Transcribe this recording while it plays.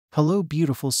Hello,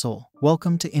 beautiful soul.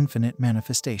 Welcome to Infinite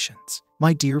Manifestations.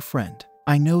 My dear friend,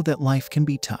 I know that life can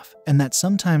be tough and that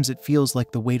sometimes it feels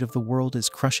like the weight of the world is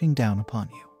crushing down upon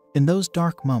you. In those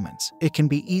dark moments, it can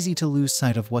be easy to lose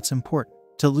sight of what's important,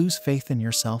 to lose faith in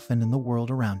yourself and in the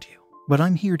world around you. But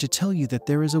I'm here to tell you that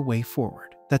there is a way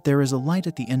forward, that there is a light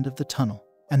at the end of the tunnel,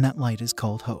 and that light is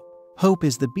called hope. Hope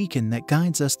is the beacon that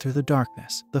guides us through the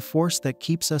darkness, the force that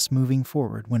keeps us moving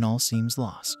forward when all seems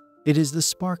lost. It is the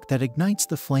spark that ignites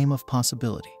the flame of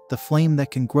possibility, the flame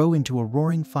that can grow into a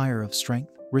roaring fire of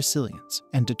strength, resilience,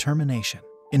 and determination.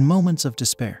 In moments of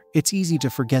despair, it's easy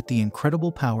to forget the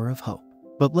incredible power of hope.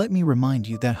 But let me remind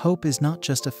you that hope is not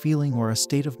just a feeling or a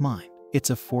state of mind,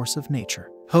 it's a force of nature.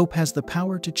 Hope has the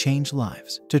power to change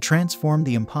lives, to transform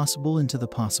the impossible into the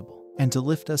possible, and to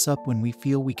lift us up when we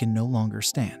feel we can no longer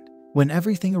stand. When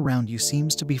everything around you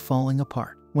seems to be falling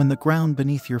apart, when the ground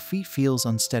beneath your feet feels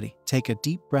unsteady, take a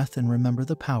deep breath and remember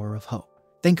the power of hope.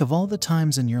 Think of all the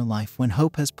times in your life when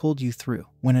hope has pulled you through,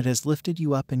 when it has lifted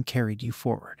you up and carried you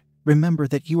forward. Remember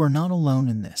that you are not alone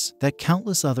in this, that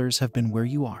countless others have been where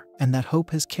you are, and that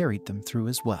hope has carried them through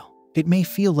as well. It may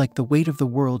feel like the weight of the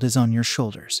world is on your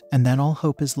shoulders, and that all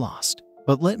hope is lost.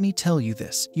 But let me tell you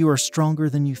this, you are stronger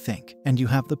than you think, and you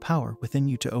have the power within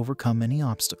you to overcome any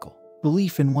obstacle.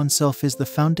 Belief in oneself is the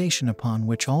foundation upon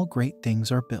which all great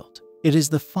things are built. It is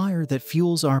the fire that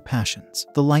fuels our passions,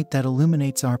 the light that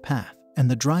illuminates our path, and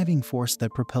the driving force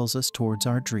that propels us towards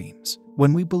our dreams.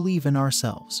 When we believe in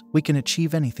ourselves, we can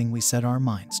achieve anything we set our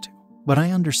minds to. But I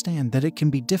understand that it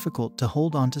can be difficult to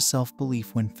hold on to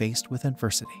self-belief when faced with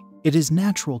adversity. It is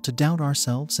natural to doubt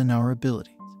ourselves and our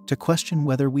abilities, to question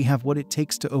whether we have what it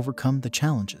takes to overcome the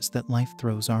challenges that life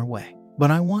throws our way. But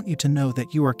I want you to know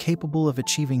that you are capable of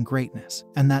achieving greatness,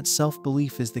 and that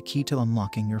self-belief is the key to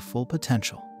unlocking your full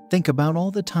potential. Think about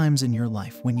all the times in your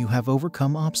life when you have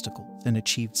overcome obstacles and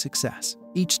achieved success.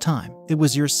 Each time, it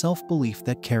was your self-belief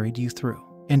that carried you through.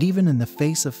 And even in the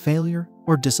face of failure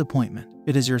or disappointment,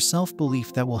 it is your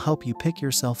self-belief that will help you pick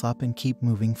yourself up and keep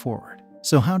moving forward.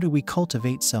 So how do we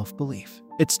cultivate self-belief?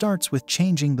 It starts with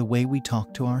changing the way we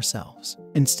talk to ourselves.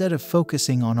 Instead of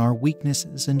focusing on our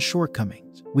weaknesses and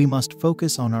shortcomings, we must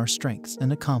focus on our strengths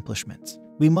and accomplishments.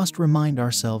 We must remind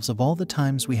ourselves of all the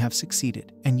times we have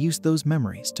succeeded and use those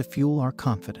memories to fuel our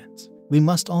confidence. We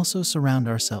must also surround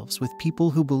ourselves with people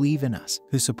who believe in us,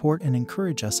 who support and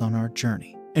encourage us on our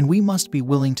journey. And we must be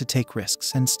willing to take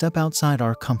risks and step outside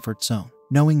our comfort zone,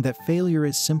 knowing that failure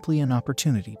is simply an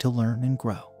opportunity to learn and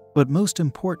grow. But most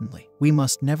importantly, we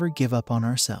must never give up on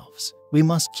ourselves. We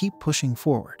must keep pushing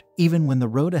forward, even when the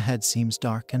road ahead seems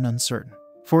dark and uncertain.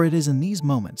 For it is in these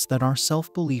moments that our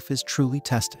self-belief is truly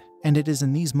tested, and it is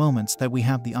in these moments that we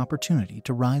have the opportunity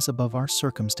to rise above our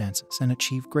circumstances and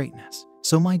achieve greatness.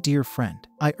 So my dear friend,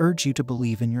 I urge you to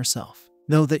believe in yourself.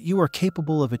 Know that you are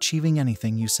capable of achieving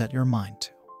anything you set your mind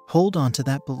to. Hold on to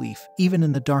that belief, even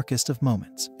in the darkest of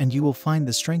moments, and you will find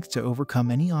the strength to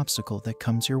overcome any obstacle that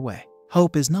comes your way.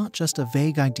 Hope is not just a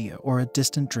vague idea or a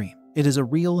distant dream. It is a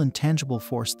real and tangible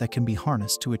force that can be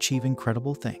harnessed to achieve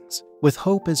incredible things. With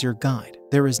hope as your guide,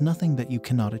 there is nothing that you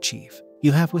cannot achieve.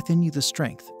 You have within you the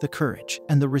strength, the courage,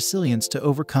 and the resilience to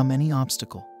overcome any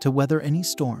obstacle, to weather any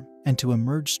storm, and to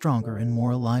emerge stronger and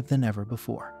more alive than ever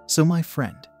before. So my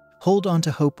friend, hold on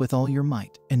to hope with all your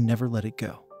might and never let it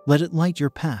go. Let it light your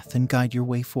path and guide your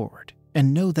way forward.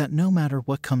 And know that no matter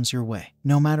what comes your way,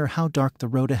 no matter how dark the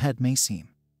road ahead may seem,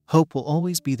 hope will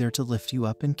always be there to lift you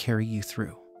up and carry you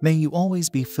through. May you always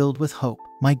be filled with hope,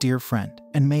 my dear friend,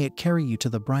 and may it carry you to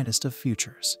the brightest of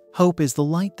futures. Hope is the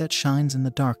light that shines in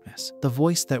the darkness, the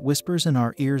voice that whispers in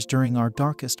our ears during our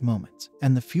darkest moments,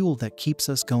 and the fuel that keeps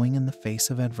us going in the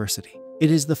face of adversity. It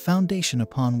is the foundation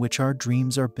upon which our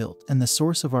dreams are built and the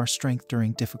source of our strength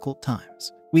during difficult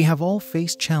times. We have all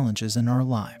faced challenges in our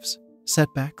lives,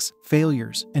 setbacks,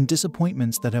 failures, and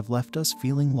disappointments that have left us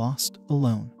feeling lost,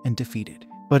 alone, and defeated.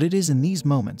 But it is in these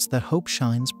moments that hope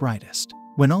shines brightest.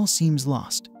 When all seems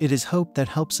lost, it is hope that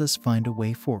helps us find a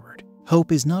way forward.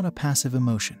 Hope is not a passive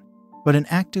emotion, but an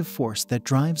active force that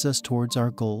drives us towards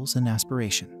our goals and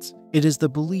aspirations. It is the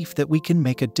belief that we can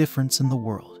make a difference in the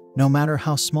world, no matter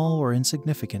how small or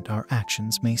insignificant our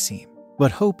actions may seem.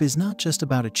 But hope is not just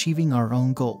about achieving our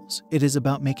own goals. It is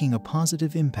about making a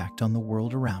positive impact on the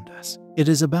world around us. It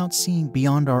is about seeing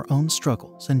beyond our own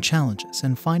struggles and challenges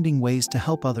and finding ways to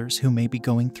help others who may be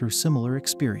going through similar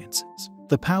experiences.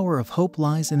 The power of hope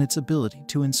lies in its ability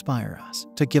to inspire us,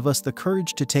 to give us the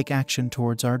courage to take action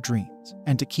towards our dreams,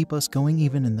 and to keep us going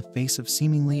even in the face of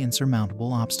seemingly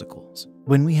insurmountable obstacles.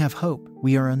 When we have hope,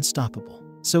 we are unstoppable.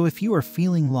 So if you are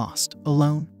feeling lost,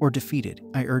 alone, or defeated,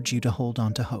 I urge you to hold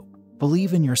on to hope.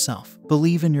 Believe in yourself,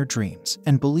 believe in your dreams,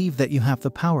 and believe that you have the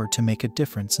power to make a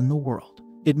difference in the world.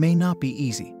 It may not be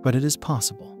easy, but it is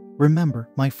possible. Remember,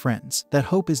 my friends, that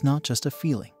hope is not just a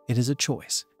feeling, it is a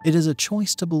choice. It is a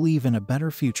choice to believe in a better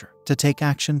future, to take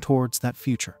action towards that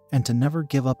future, and to never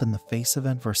give up in the face of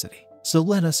adversity. So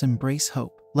let us embrace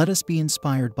hope, let us be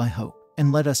inspired by hope,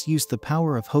 and let us use the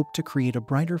power of hope to create a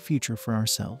brighter future for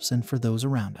ourselves and for those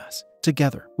around us.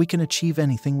 Together, we can achieve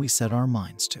anything we set our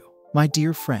minds to. My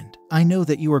dear friend, I know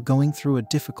that you are going through a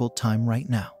difficult time right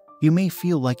now. You may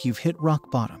feel like you've hit rock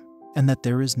bottom, and that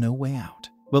there is no way out.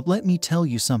 But let me tell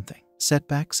you something,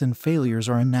 setbacks and failures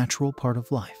are a natural part of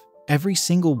life. Every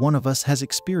single one of us has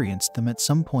experienced them at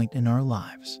some point in our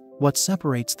lives. What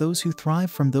separates those who thrive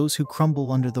from those who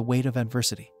crumble under the weight of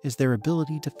adversity is their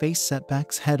ability to face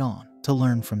setbacks head-on, to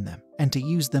learn from them, and to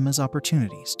use them as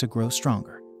opportunities to grow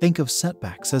stronger. Think of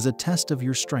setbacks as a test of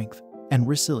your strength and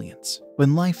resilience.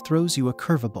 When life throws you a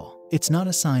curveball, it's not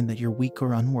a sign that you're weak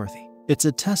or unworthy. It's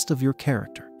a test of your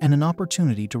character and an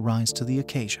opportunity to rise to the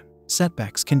occasion.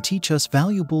 Setbacks can teach us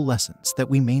valuable lessons that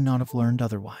we may not have learned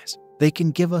otherwise. They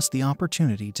can give us the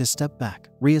opportunity to step back,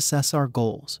 reassess our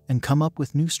goals, and come up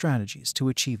with new strategies to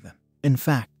achieve them. In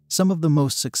fact, some of the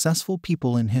most successful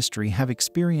people in history have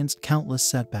experienced countless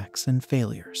setbacks and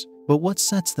failures. But what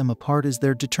sets them apart is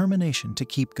their determination to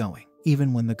keep going,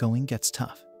 even when the going gets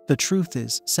tough. The truth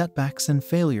is, setbacks and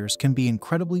failures can be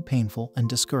incredibly painful and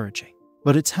discouraging.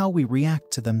 But it's how we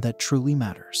react to them that truly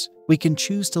matters. We can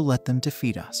choose to let them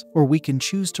defeat us, or we can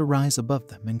choose to rise above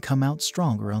them and come out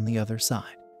stronger on the other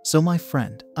side. So my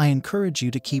friend, I encourage you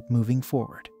to keep moving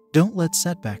forward. Don't let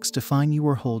setbacks define you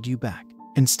or hold you back.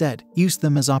 Instead, use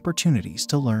them as opportunities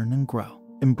to learn and grow.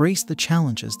 Embrace the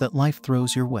challenges that life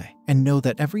throws your way, and know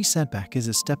that every setback is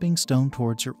a stepping stone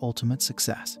towards your ultimate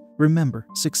success. Remember,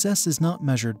 success is not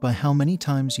measured by how many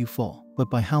times you fall,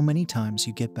 but by how many times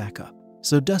you get back up.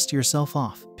 So dust yourself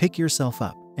off, pick yourself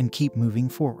up, and keep moving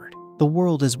forward. The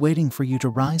world is waiting for you to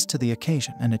rise to the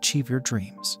occasion and achieve your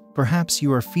dreams. Perhaps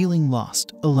you are feeling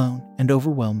lost, alone, and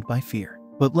overwhelmed by fear.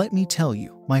 But let me tell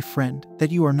you, my friend,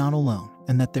 that you are not alone,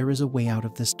 and that there is a way out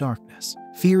of this darkness.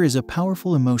 Fear is a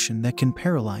powerful emotion that can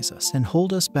paralyze us and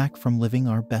hold us back from living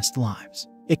our best lives.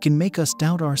 It can make us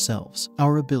doubt ourselves,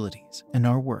 our abilities, and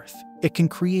our worth. It can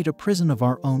create a prison of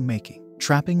our own making,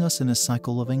 trapping us in a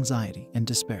cycle of anxiety and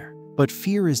despair. But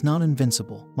fear is not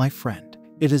invincible, my friend.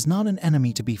 It is not an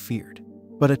enemy to be feared,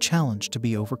 but a challenge to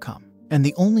be overcome. And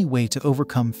the only way to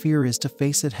overcome fear is to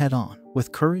face it head-on,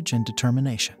 with courage and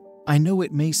determination. I know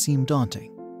it may seem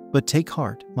daunting, but take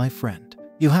heart, my friend.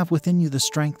 You have within you the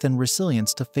strength and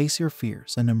resilience to face your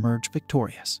fears and emerge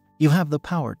victorious. You have the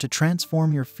power to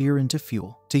transform your fear into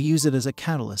fuel, to use it as a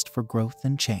catalyst for growth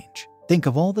and change. Think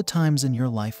of all the times in your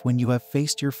life when you have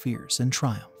faced your fears and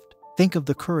triumphed. Think of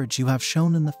the courage you have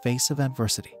shown in the face of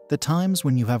adversity, the times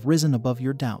when you have risen above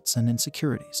your doubts and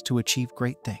insecurities to achieve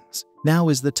great things. Now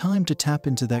is the time to tap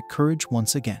into that courage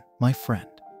once again, my friend.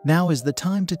 Now is the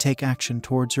time to take action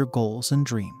towards your goals and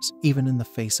dreams, even in the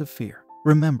face of fear.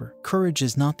 Remember, courage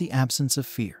is not the absence of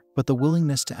fear, but the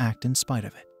willingness to act in spite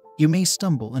of it. You may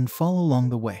stumble and fall along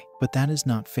the way, but that is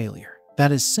not failure.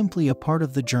 That is simply a part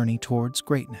of the journey towards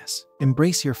greatness.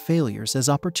 Embrace your failures as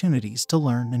opportunities to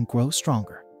learn and grow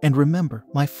stronger. And remember,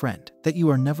 my friend, that you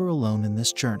are never alone in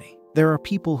this journey. There are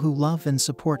people who love and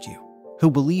support you,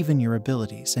 who believe in your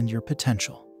abilities and your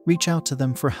potential. Reach out to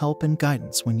them for help and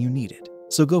guidance when you need it.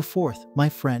 So go forth, my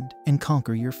friend, and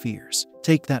conquer your fears.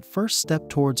 Take that first step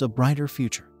towards a brighter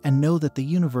future, and know that the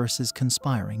universe is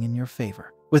conspiring in your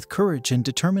favor. With courage and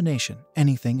determination,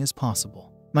 anything is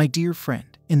possible. My dear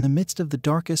friend, in the midst of the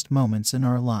darkest moments in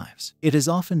our lives, it is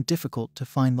often difficult to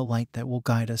find the light that will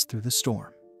guide us through the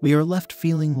storm. We are left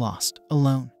feeling lost,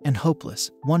 alone, and hopeless,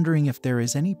 wondering if there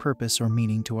is any purpose or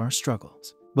meaning to our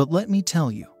struggles. But let me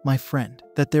tell you, my friend,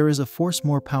 that there is a force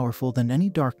more powerful than any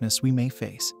darkness we may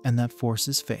face, and that force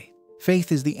is faith.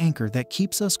 Faith is the anchor that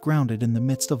keeps us grounded in the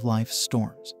midst of life's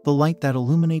storms, the light that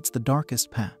illuminates the darkest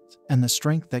paths, and the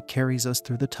strength that carries us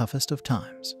through the toughest of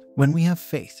times. When we have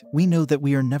faith, we know that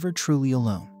we are never truly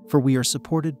alone, for we are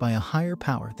supported by a higher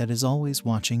power that is always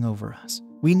watching over us.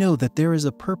 We know that there is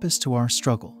a purpose to our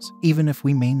struggles, even if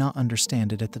we may not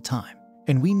understand it at the time.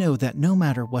 And we know that no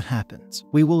matter what happens,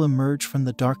 we will emerge from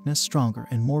the darkness stronger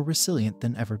and more resilient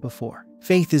than ever before.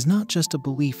 Faith is not just a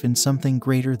belief in something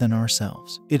greater than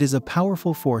ourselves. It is a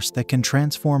powerful force that can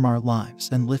transform our lives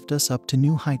and lift us up to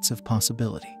new heights of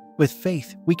possibility. With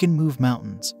faith, we can move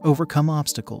mountains, overcome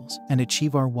obstacles, and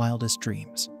achieve our wildest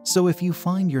dreams. So if you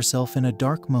find yourself in a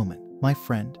dark moment, my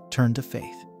friend, turn to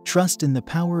faith. Trust in the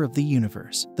power of the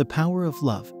universe, the power of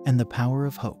love, and the power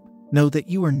of hope. Know that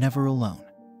you are never alone.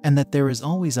 and that there is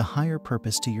always a higher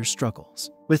purpose to your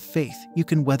struggles. With faith, you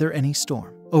can weather any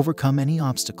storm, overcome any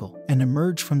obstacle, and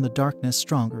emerge from the darkness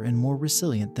stronger and more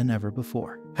resilient than ever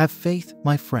before. Have faith,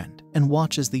 my friend, and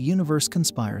watch as the universe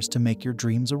conspires to make your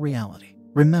dreams a reality.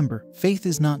 Remember, faith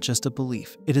is not just a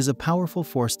belief, it is a powerful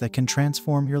force that can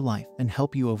transform your life and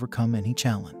help you overcome any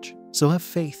challenge. So have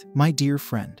faith, my dear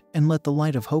friend, and let the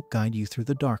light of hope guide you through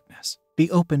the darkness. Be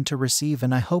open to receive,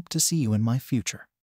 and I hope to see you in my future.